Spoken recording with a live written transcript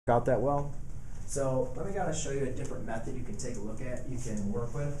out that well. So let me kind of show you a different method you can take a look at, you can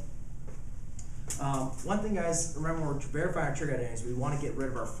work with. One thing, guys, remember when we're verifying our trig identities, we want to get rid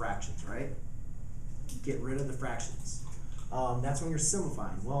of our fractions, right? Get rid of the fractions. That's when you're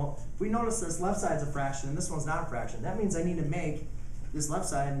simplifying. Well, if we notice this left side is a fraction and this one's not a fraction, that means I need to make this left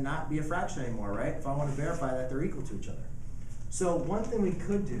side not be a fraction anymore, right? If I want to verify that they're equal to each other. So one thing we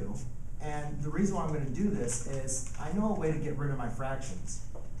could do, and the reason why I'm going to do this is I know a way to get rid of my fractions,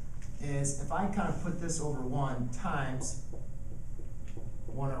 is if I kind of put this over 1 times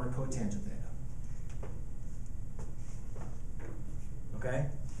 1 over cotangent theta. Okay?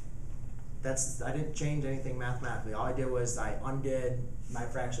 I didn't change anything mathematically. All I did was I undid my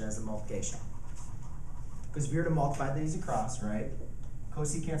fraction as a multiplication. Because if you're to multiply these across, right?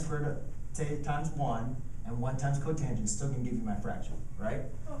 Cosecant squared theta times 1 and 1 times cotangent is still going to give you my fraction, right?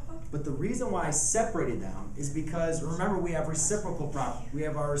 But the reason why I separated them is because, remember, we have reciprocal we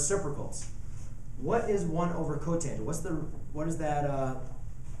have our reciprocals. What is 1 over cotangent? What is that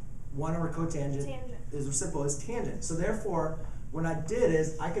 1 over cotangent? Tangent. Is reciprocal, is tangent. So therefore, what I did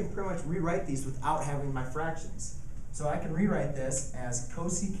is I can pretty much rewrite these without having my fractions. So I can rewrite this as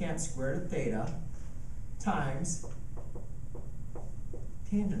cosecant squared of theta times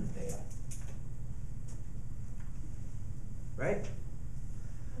tangent of theta. Right?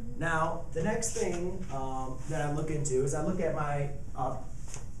 Now, the next thing that I look into is I look at my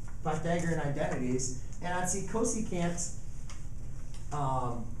Pythagorean identities, and I see cosecant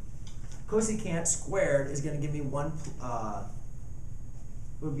squared is going to give me 1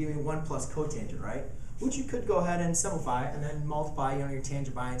 plus cotangent, right? Which you could go ahead and simplify and then multiply your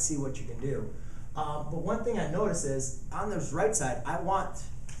tangent by and see what you can do. But one thing I notice is on this right side,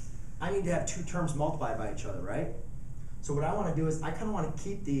 I need to have 2 terms multiplied by each other, right? So what I want to do is I kind of want to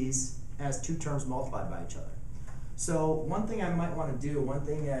keep these as 2 terms multiplied by each other. So one thing I might want to do, one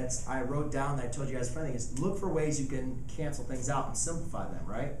thing that I wrote down that I told you guys funny is look for ways you can cancel things out and simplify them,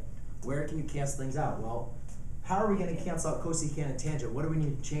 right? Where can you cancel things out? Well, how are we going to cancel out cosecant and tangent? What do we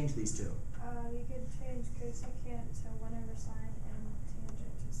need to change these to? You could change cosecant to 1 over sine and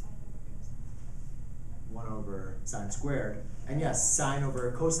tangent to sine over cosine. 1 over sine squared. And yes, sine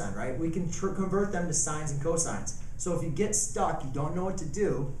over cosine, right? We can convert them to sines and cosines. So if you get stuck, you don't know what to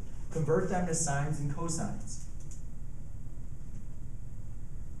do, convert them to sines and cosines.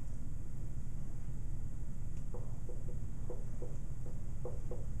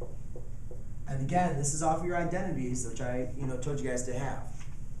 And again, this is off your identities, which I told you guys to have.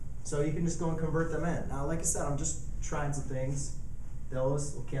 So you can just go and convert them in. Now, like I said, I'm just trying some things.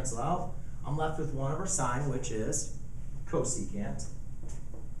 Those will cancel out. I'm left with 1 over sine, which is cosecant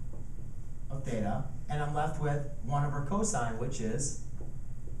of theta. And I'm left with 1 over cosine, which is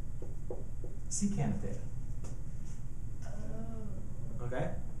secant of theta. Okay?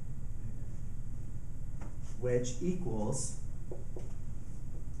 Which equals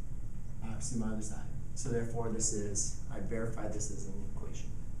opposite of the other side. So therefore, I verified this as an equal.